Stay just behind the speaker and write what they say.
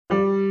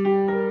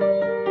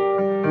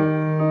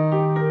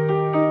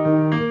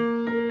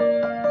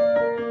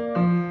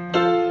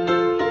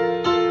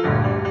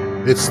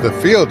It's the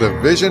Field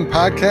of Vision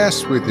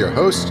podcast with your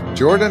host,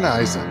 Jordan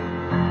Eisen.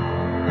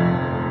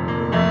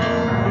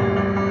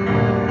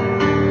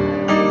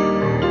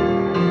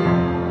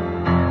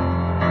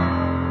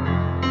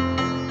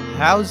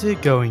 How's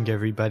it going,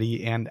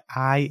 everybody? And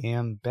I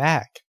am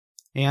back.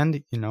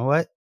 And you know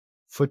what?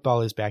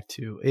 Football is back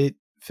too. It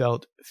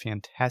felt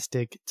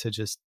fantastic to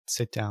just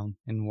sit down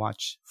and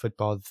watch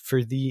football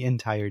for the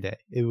entire day.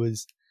 It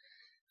was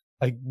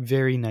a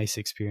very nice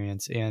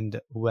experience and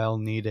well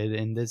needed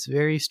in this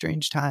very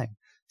strange time.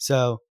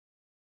 So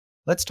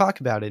let's talk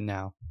about it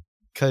now,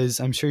 because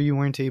I'm sure you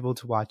weren't able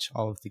to watch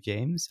all of the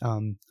games.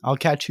 I'll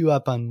catch you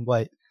up on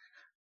what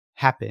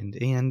happened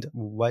and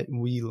what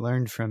we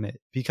learned from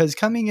it, because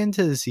coming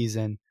into the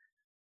season,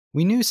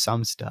 we knew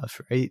some stuff,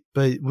 right?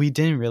 But we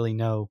didn't really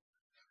know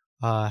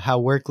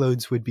how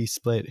workloads would be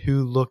split,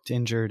 who looked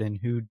injured and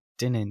who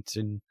didn't,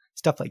 and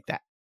stuff like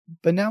that.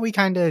 But now we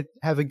kind of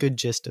have a good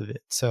gist of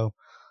it. So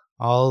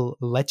I'll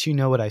let you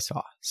know what I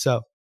saw.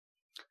 So,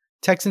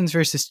 Texans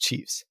versus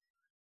Chiefs.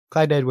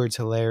 Clyde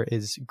Edwards-Helaire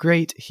is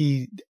great.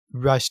 He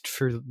rushed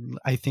for,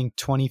 I think,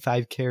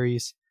 25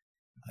 carries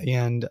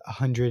and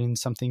 100 and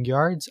something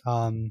yards.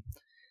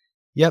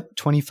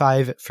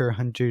 25 for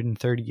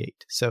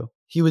 138. So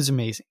he was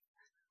amazing.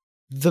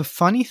 The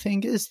funny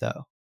thing is,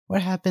 though,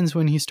 what happens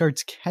when he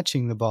starts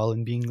catching the ball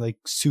and being like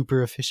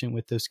super efficient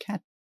with those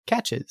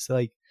catches?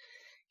 Like,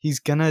 he's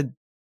gonna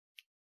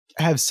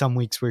have some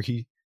weeks where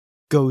he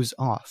goes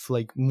off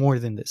like more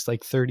than this,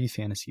 like 30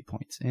 fantasy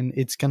points, and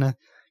it's gonna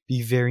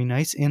be very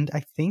nice. And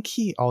I think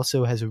he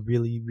also has a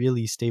really,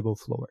 really stable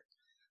floor.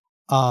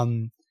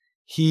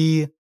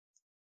 He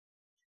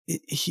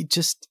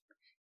just,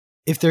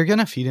 if they're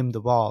gonna feed him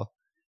the ball,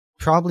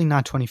 probably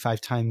not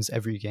 25 times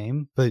every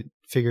game, but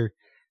figure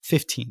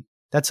 15.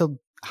 That's a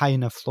high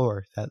enough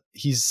floor that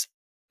he's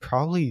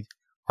probably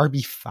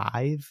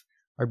RB5,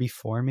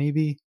 RB4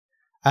 maybe.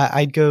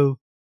 I'd go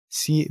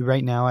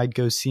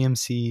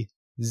CMC,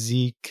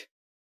 Zeke,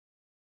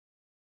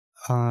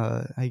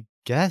 I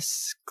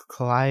guess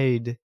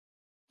Clyde,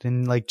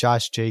 then like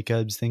Josh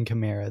Jacobs, then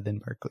Kamara, then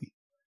Barkley.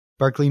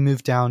 Barkley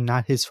moved down,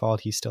 not his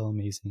fault. He's still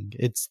amazing.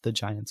 It's the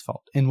Giants'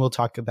 fault. And we'll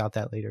talk about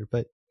that later.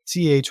 But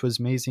CH was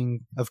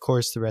amazing. Of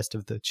course, the rest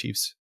of the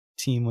Chiefs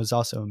team was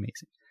also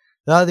amazing.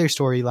 The other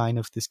storyline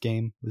of this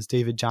game was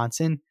David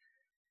Johnson.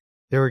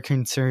 There were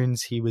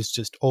concerns he was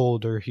just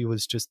old or he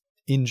was just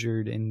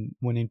injured and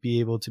wouldn't be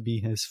able to be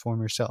his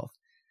former self.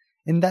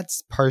 And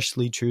that's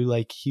partially true.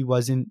 Like, he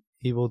wasn't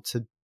able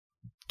to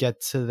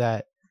get to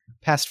that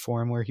past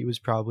form where he was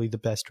probably the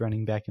best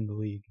running back in the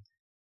league.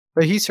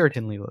 But he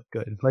certainly looked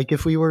good. Like,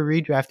 if we were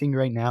redrafting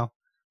right now,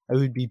 I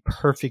would be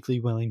perfectly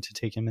willing to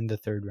take him in the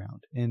third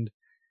round. And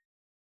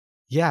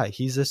yeah,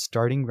 he's a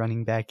starting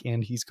running back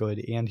and he's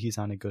good and he's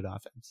on a good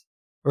offense.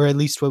 Or at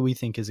least what we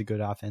think is a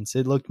good offense.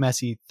 It looked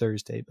messy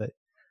Thursday, but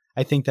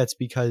I think that's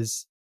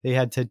because they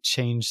had to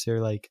change their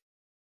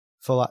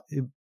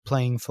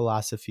playing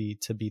philosophy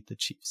to beat the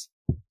Chiefs.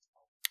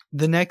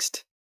 The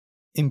next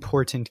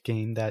important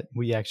game that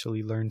we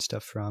actually learned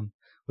stuff from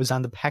was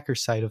on the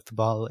Packers side of the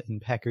ball in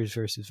Packers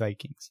versus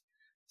Vikings.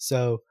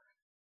 So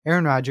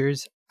Aaron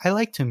Rodgers, I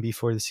liked him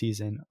before the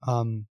season.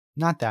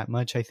 Not that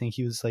much. I think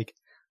he was like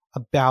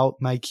about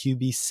my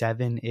QB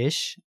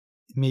 7-ish,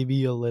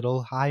 maybe a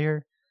little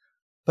higher.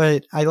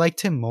 But I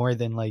liked him more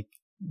than like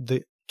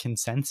the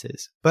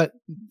consensus. But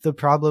the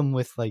problem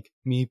with like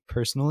me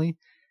personally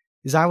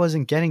is I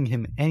wasn't getting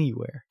him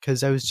anywhere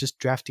because I was just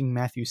drafting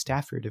Matthew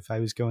Stafford if I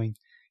was going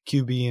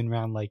QB in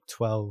round like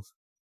 12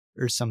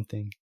 or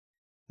something.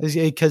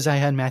 Because I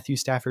had Matthew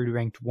Stafford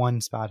ranked one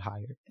spot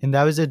higher. And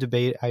that was a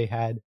debate I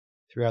had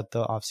throughout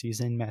the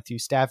offseason, Matthew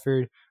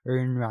Stafford or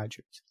Aaron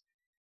Rodgers.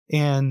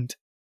 And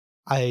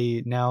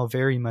I now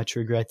very much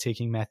regret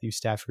taking Matthew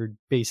Stafford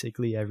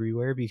basically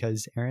everywhere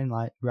because Aaron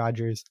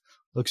Rodgers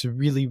looks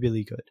really,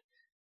 really good.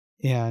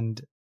 And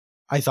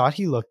I thought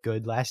he looked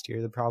good last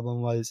year. The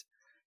problem was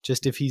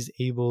just if he's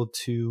able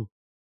to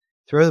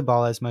throw the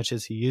ball as much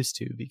as he used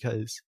to,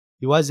 because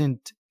he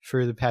wasn't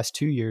for the past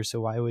 2 years,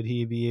 so why would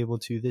he be able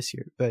to this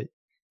year? But it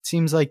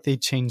seems like they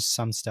changed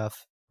some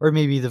stuff, or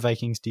maybe the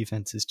Vikings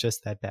defense is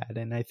just that bad,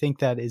 and I think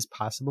that is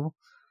possible.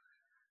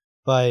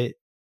 But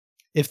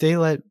if they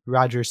let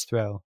Rodgers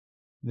throw,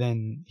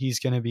 then he's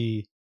going to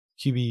be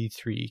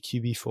QB3,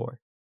 QB4.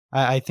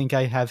 I think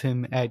I have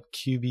him at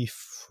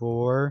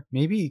QB4,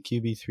 maybe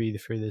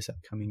QB3 for this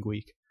upcoming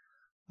week.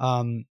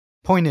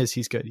 Point is,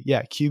 he's good.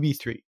 Yeah,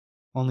 QB3,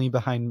 only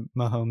behind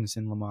Mahomes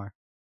and Lamar.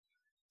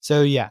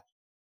 So yeah,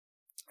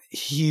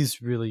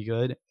 he's really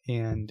good.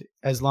 And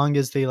as long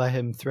as they let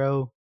him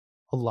throw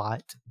a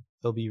lot,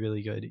 they'll be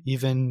really good.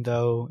 Even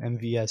though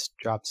MVS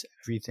drops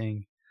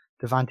everything,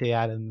 Devontae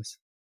Adams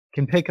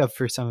can pick up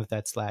for some of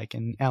that slack,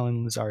 and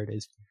Allen Lazard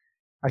is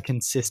a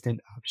consistent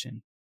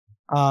option.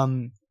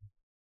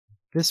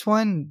 This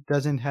one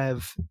doesn't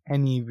have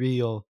any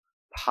real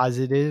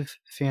positive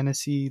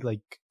fantasy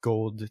like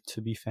gold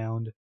to be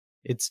found.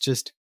 It's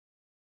just,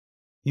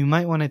 you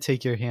might want to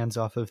take your hands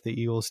off of the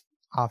Eagles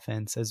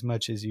offense as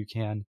much as you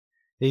can.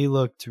 They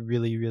looked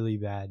really, really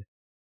bad.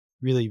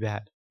 Really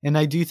bad. And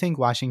I do think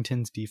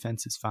Washington's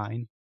defense is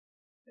fine.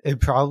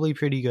 Probably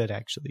pretty good,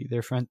 actually.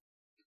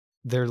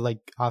 Their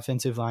like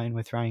offensive line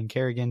with Ryan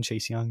Kerrigan,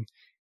 Chase Young.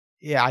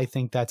 Yeah, I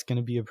think that's going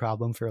to be a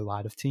problem for a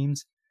lot of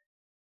teams.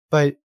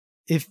 But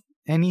if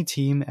any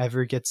team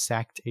ever gets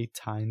sacked 8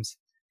 times,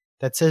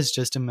 that says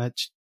just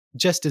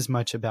as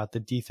much about the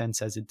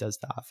defense as it does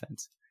the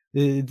offense.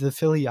 The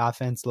Philly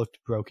offense looked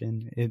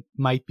broken. It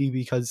might be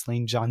because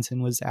Lane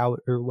Johnson was out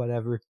or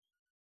whatever,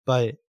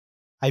 but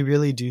I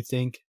really do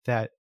think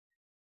that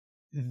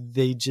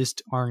they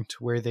just aren't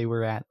where they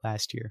were at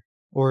last year,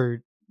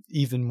 or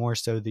even more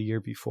so the year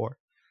before.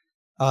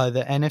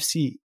 The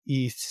NFC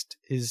East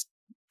is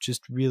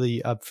just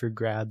really up for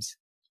grabs.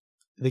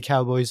 The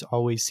Cowboys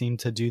always seem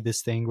to do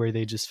this thing where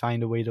they just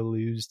find a way to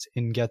lose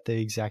and get the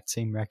exact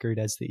same record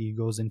as the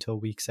Eagles until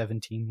week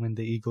 17 when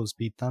the Eagles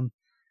beat them.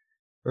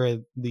 Or at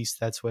least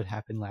that's what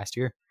happened last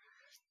year.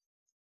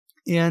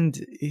 And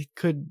it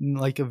could,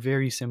 like, a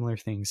very similar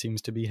thing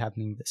seems to be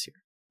happening this year,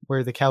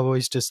 where the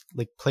Cowboys just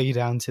like play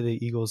down to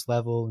the Eagles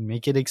level and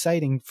make it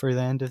exciting for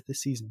the end of the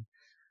season.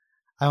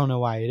 I don't know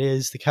why it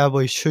is. The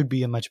Cowboys should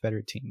be a much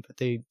better team, but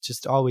they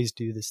just always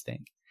do this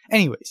thing.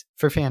 Anyways,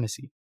 for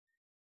fantasy,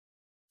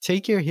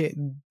 take your hit.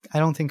 I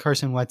don't think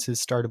Carson Wentz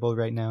is startable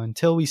right now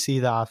until we see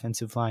the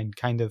offensive line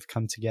kind of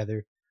come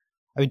together.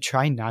 I would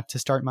try not to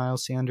start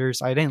Miles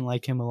Sanders. I didn't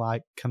like him a lot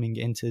coming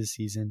into the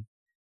season.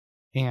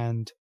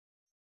 And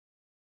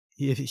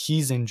if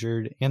he's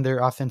injured and their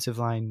offensive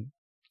line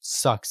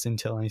sucks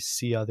until I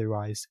see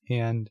otherwise.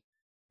 And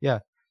yeah,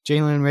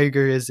 Jalen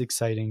Reagor is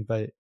exciting,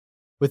 but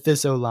with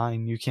this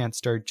O-line, you can't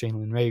start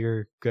Jalen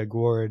Reagor, Greg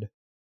Ward,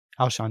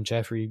 Alshon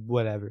Jeffrey,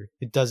 whatever.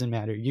 It doesn't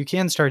matter. You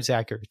can start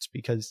Zach Ertz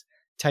because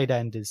tight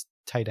end is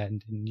tight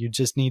end, and you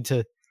just need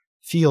to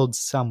field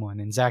someone,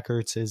 and Zach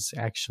Ertz is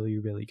actually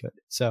really good.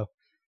 So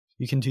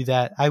you can do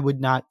that. I would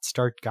not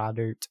start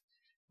Goddard.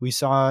 We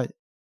saw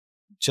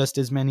just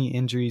as many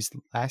injuries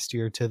last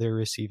year to their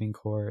receiving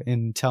core,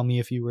 and tell me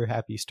if you were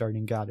happy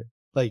starting Goddard.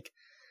 Like,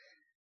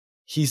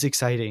 he's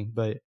exciting,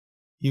 but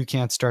you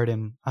can't start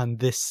him on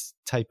this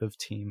type of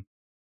team.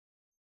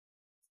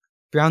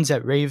 Browns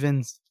at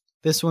Ravens.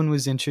 This one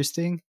was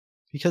interesting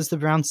because the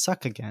Browns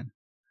suck again.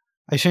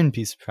 I shouldn't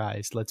be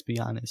surprised, let's be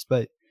honest,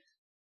 but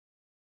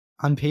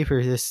on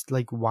paper,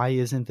 why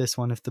isn't this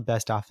one of the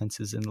best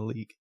offenses in the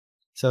league?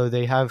 So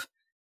they have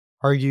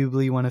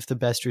arguably one of the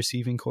best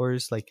receiving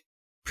cores, like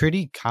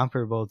pretty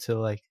comparable to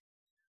like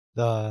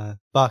the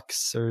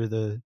Bucks or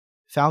the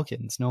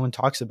Falcons. No one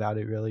talks about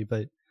it really,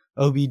 but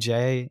OBJ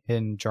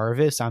and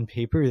Jarvis on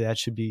paper, that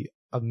should be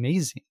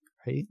amazing,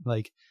 right?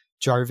 Like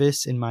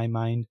Jarvis, in my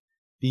mind,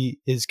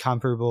 is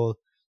comparable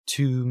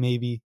to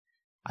maybe,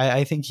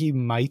 I think he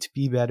might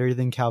be better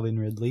than Calvin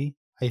Ridley.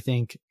 I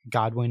think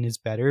Godwin is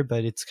better,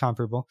 but it's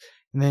comparable.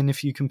 And then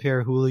if you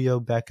compare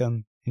Julio,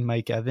 Beckham, and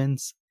Mike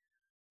Evans,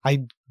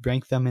 I'd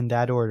rank them in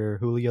that order.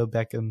 Julio,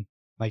 Beckham,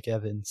 Mike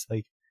Evans.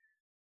 Like,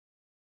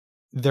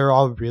 they're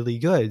all really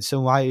good. So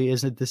why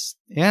isn't this?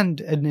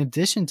 And in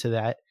addition to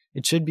that,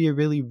 it should be a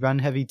really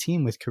run-heavy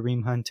team with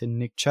Kareem Hunt and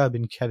Nick Chubb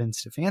and Kevin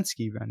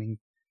Stefanski running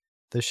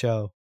the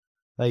show.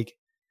 Like,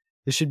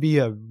 this should be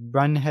a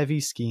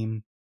run-heavy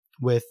scheme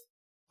with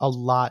a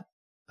lot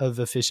of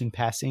efficient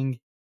passing,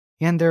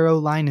 and their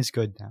O-line is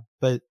good now.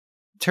 But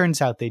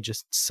turns out they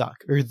just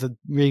suck, or the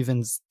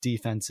Ravens'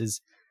 defense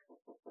is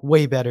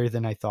way better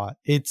than I thought.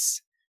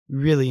 It's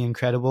really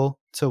incredible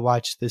to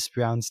watch this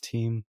Browns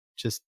team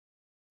just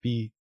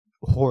be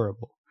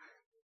horrible.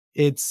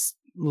 It's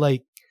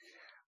like,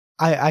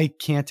 I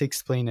can't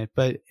explain it,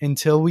 but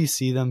until we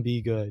see them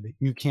be good,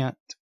 you can't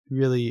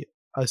really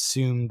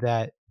assume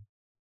that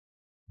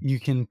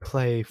you can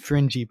play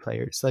fringy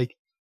players. Like,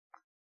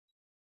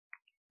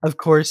 of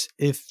course,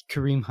 if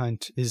Kareem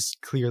Hunt is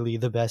clearly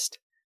the best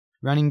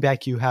running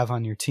back you have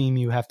on your team,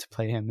 you have to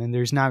play him, and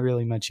there's not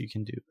really much you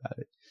can do about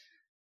it.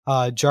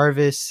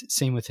 Jarvis,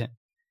 same with him.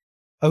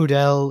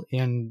 Odell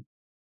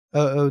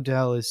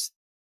is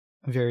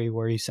very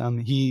worrisome.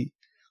 He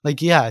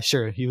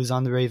was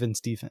on the Ravens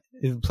defense,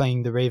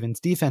 playing the Ravens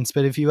defense,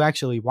 but if you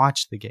actually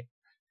watch the game,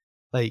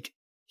 like,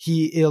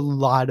 a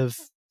lot of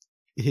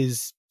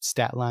his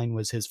stat line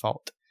was his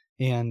fault,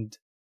 and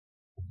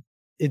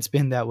it's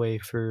been that way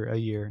for a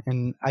year.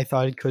 And I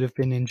thought it could have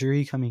been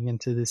injury coming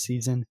into the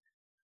season,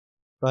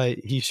 but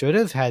he should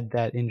have had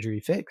that injury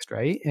fixed,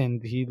 right?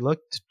 And he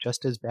looked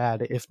just as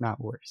bad, if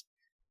not worse.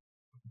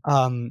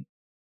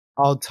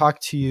 I'll talk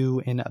to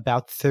you in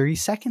about 30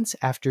 seconds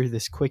after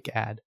this quick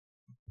ad.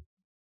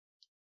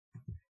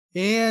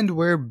 And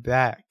we're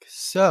back.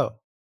 So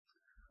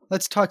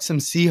let's talk some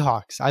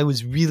Seahawks. I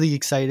was really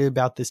excited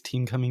about this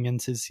team coming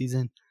into the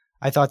season.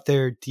 I thought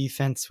their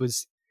defense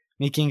was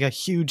making a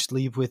huge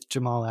leap with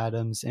Jamal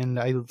Adams, and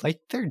I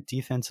liked their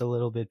defense a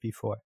little bit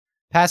before.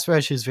 Pass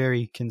rush is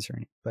very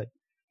concerning, but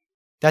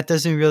that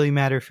doesn't really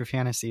matter for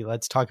fantasy.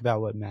 Let's talk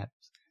about what matters.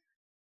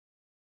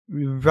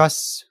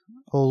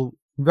 Russell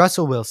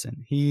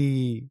Wilson,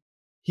 he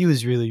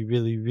was really,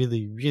 really,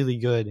 really, really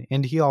good,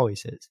 and he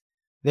always is.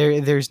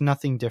 There's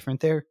nothing different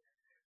there,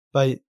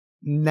 but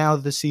now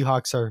the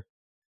Seahawks are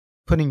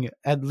putting,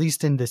 at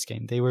least in this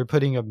game, they were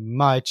putting a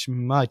much,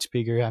 much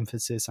bigger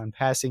emphasis on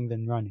passing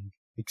than running.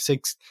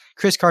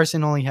 Chris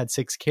Carson only had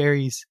 6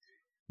 carries.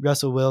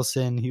 Russell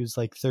Wilson, he was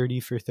like 30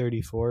 for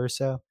 34 or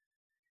so.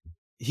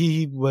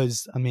 He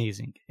was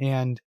amazing.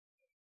 And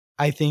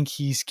I think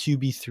he's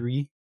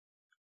QB3.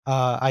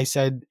 I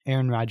said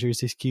Aaron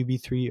Rodgers is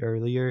QB3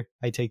 earlier.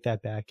 I take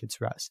that back.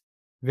 It's Russ.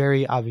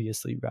 Very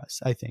obviously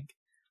Russ, I think.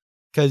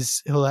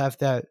 Because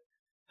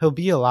he'll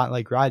be a lot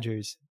like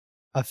Rodgers.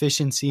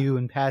 Efficiency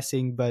when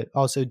passing, but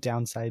also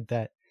downside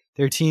that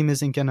their team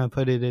isn't going to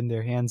put it in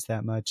their hands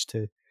that much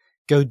to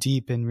go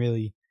deep and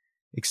really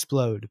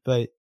explode.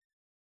 But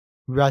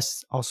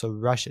Russ also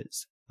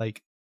rushes.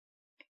 Like,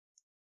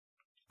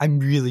 I'm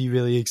really,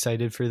 really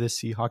excited for this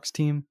Seahawks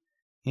team.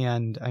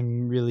 And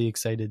I'm really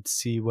excited to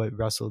see what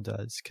Russell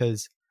does.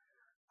 Because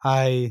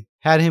I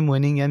had him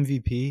winning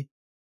MVP.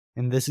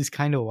 And this is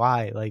kind of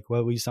why. Like,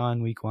 what we saw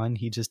in week 1,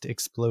 he just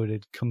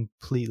exploded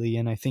completely.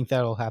 And I think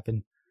that'll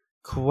happen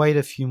quite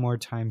a few more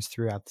times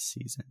throughout the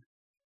season.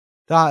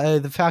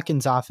 The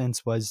Falcons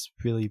offense was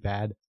really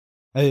bad.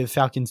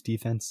 Falcons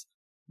defense.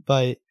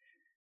 But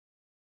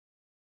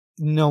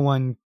no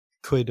one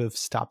could have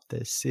stopped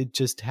this. It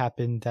just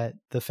happened that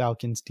the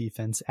Falcons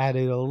defense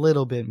added a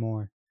little bit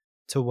more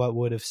to what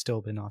would have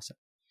still been awesome.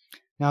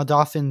 Now,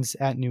 Dolphins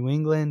at New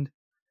England.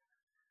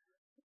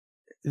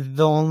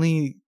 The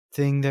only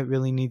thing that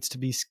really needs to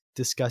be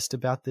discussed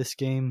about this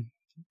game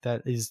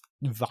that is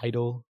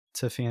vital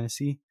to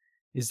fantasy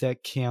is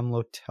that Cam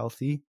looked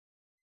healthy.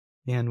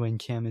 And when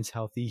Cam is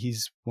healthy,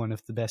 he's one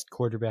of the best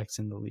quarterbacks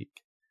in the league.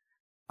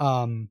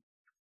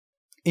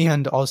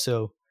 And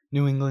also,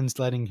 New England's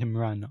letting him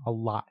run a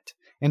lot.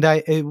 And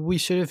we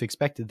should have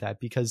expected that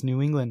because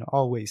New England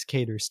always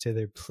caters to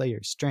their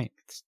players'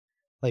 strengths.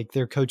 Like,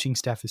 their coaching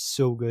staff is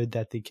so good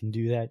that they can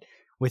do that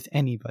with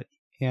anybody.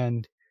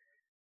 And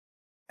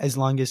as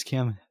long as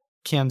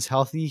Cam's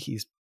healthy,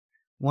 he's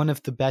one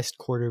of the best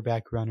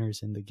quarterback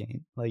runners in the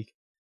game. Like,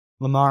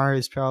 Lamar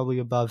is probably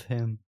above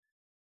him.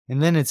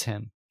 And then it's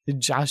him.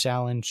 Josh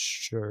Allen,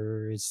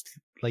 sure, is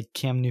like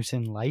Cam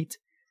Newton light.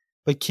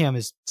 But Cam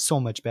is so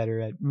much better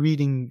at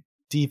reading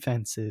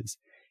defenses,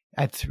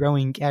 at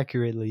throwing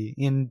accurately,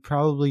 and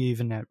probably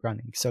even at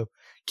running. So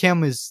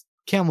Cam was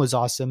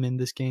awesome in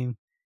this game.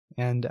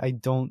 And I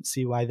don't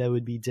see why that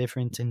would be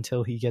different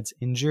until he gets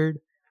injured.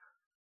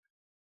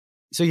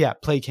 So yeah,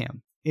 play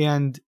Cam.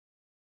 And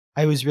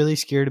I was really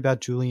scared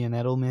about Julian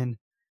Edelman,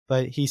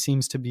 but he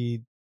seems to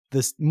be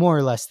this more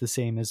or less the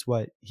same as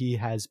what he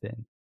has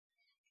been.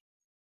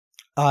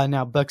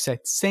 Now, Bucks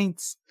at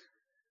Saints.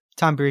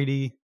 Tom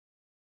Brady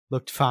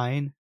looked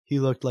fine. He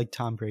looked like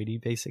Tom Brady,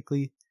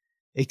 basically,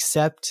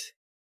 except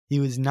he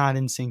was not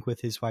in sync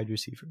with his wide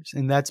receivers.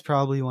 And that's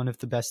probably one of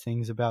the best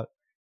things about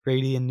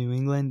Brady in New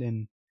England.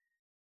 And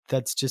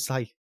that's just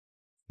like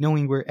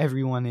knowing where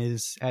everyone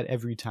is at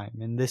every time.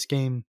 In this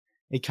game,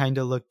 it kind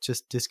of looked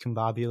just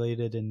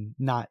discombobulated and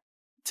not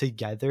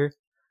together.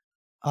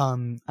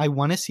 I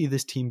want to see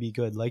this team be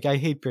good. Like, I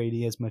hate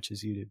Brady as much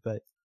as you do,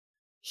 but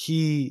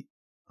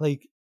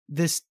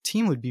this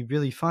team would be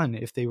really fun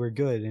if they were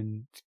good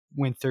and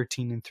went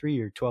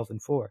 13-3 or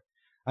 12-4.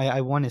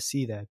 I want to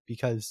see that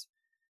because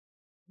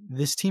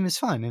this team is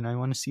fun and I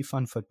want to see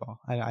fun football.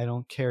 I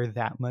don't care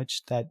that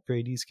much that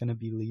Brady's going to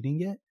be leading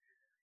it,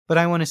 but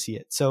I want to see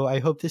it. So I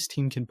hope this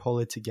team can pull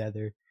it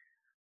together.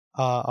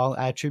 I'll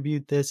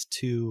attribute this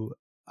to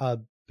a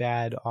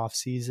bad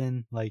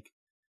offseason, like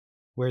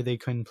where they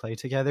couldn't play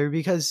together,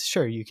 because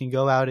sure, you can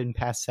go out and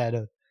pass at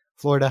a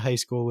Florida high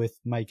school with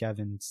Mike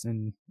Evans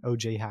and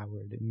O.J.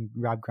 Howard and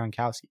Rob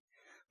Gronkowski.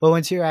 But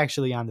once you're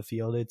actually on the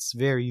field, it's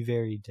very,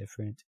 very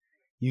different.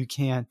 You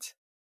can't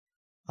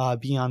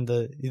be on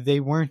they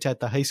weren't at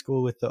the high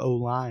school with the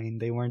O-line.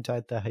 They weren't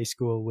at the high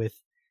school with,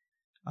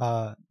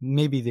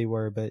 maybe they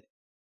were, but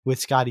with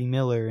Scotty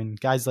Miller and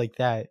guys like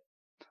that,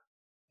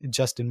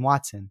 Justin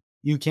Watson.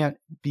 You can't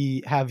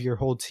have your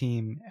whole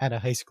team at a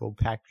high school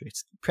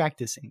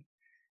practicing.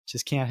 It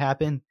just can't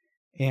happen.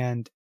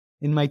 And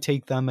it might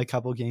take them a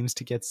couple games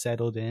to get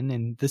settled in,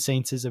 and the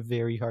Saints is a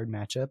very hard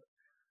matchup.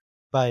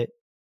 But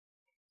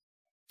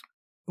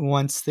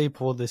once they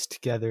pull this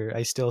together,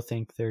 I still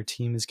think their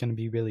team is going to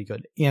be really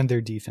good, and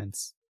their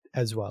defense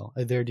as well.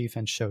 Their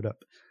defense showed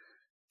up.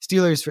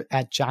 Steelers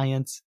at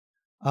Giants.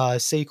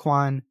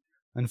 Saquon,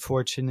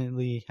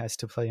 unfortunately, has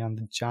to play on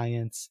the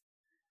Giants.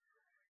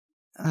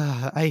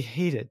 I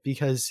hate it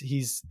because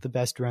he's the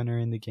best runner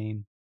in the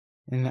game,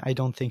 and I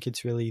don't think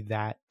it's really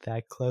that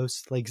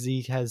close. Like,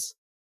 Zeke has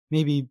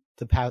maybe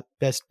the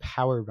best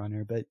power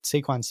runner, but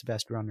Saquon's the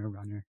best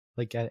runner,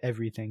 like at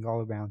everything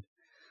all around.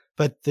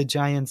 But the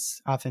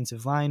Giants'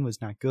 offensive line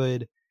was not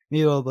good.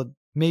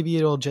 Maybe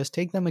it'll just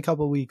take them a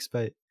couple weeks,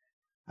 but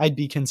I'd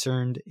be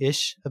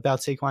concerned-ish about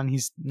Saquon.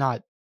 He's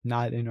not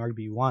an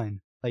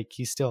RB1. Like,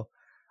 he's still,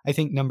 I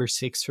think, number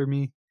 6 for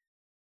me.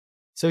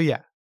 So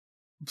yeah,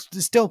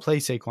 still play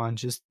Saquon,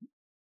 just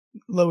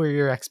lower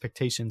your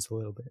expectations a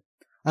little bit.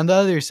 On the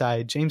other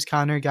side, James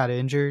Conner got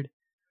injured.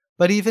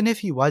 But even if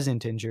he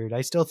wasn't injured,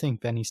 I still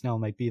think Benny Snell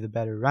might be the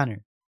better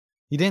runner.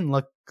 He didn't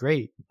look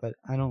great, but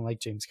I don't like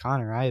James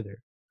Conner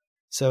either.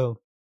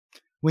 So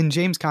when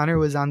James Conner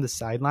was on the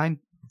sideline,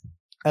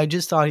 I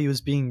just thought he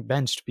was being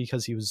benched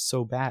because he was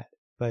so bad.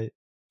 But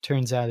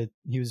turns out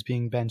he was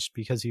being benched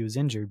because he was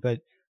injured.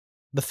 But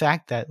the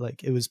fact that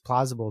it was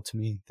plausible to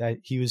me that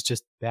he was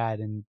just bad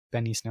and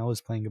Benny Snell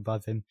was playing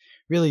above him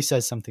really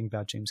says something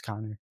about James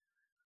Conner.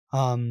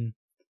 I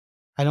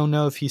don't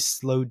know if he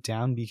slowed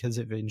down because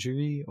of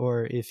injury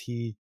or if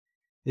he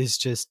is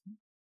just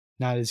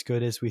not as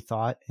good as we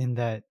thought in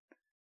that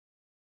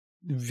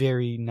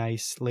very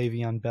nice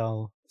Le'Veon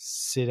Bell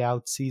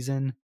sit-out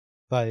season,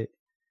 but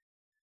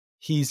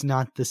he's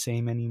not the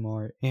same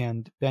anymore.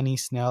 And Benny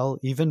Snell,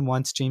 even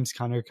once James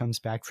Conner comes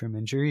back from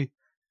injury,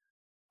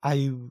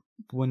 I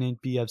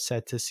wouldn't be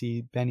upset to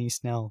see Benny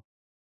Snell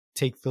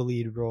take the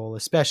lead role,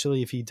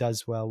 especially if he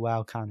does well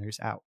while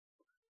Conner's out.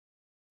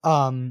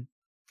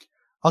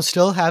 I'll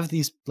still have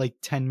these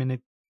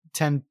 10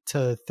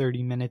 to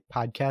 30 minute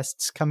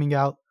podcasts coming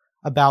out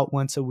about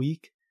once a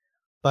week,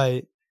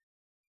 but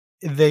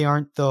they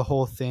aren't the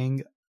whole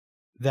thing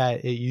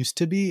that it used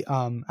to be.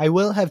 I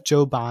will have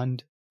Joe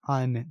Bond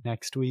on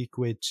next week,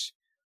 which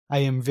I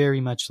am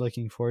very much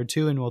looking forward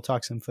to, and we'll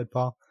talk some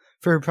football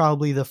for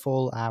probably the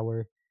full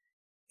hour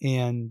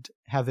and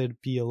have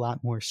it be a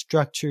lot more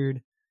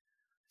structured.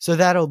 So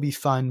that'll be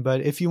fun.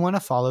 But if you want to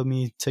follow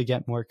me to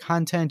get more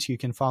content, you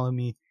can follow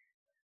me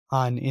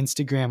on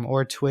Instagram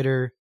or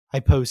Twitter. I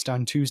post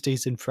on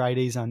Tuesdays and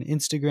Fridays on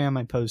Instagram.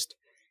 I post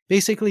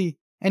basically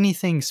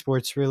anything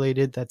sports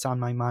related that's on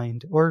my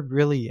mind, or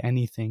really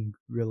anything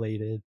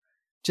related,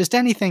 just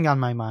anything on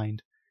my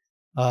mind.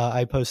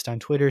 I post on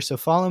Twitter. So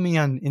follow me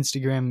on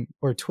Instagram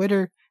or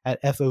Twitter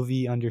at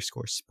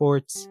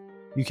FOV_sports.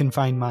 You can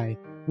find my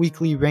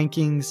weekly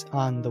rankings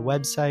on the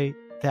website.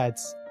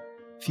 That's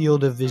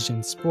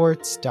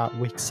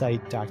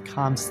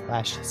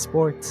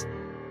fieldofvisionsports.wixsite.com/sports.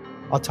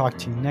 I'll talk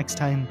to you next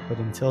time, but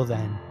until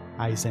then,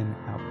 Eisen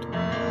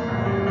out.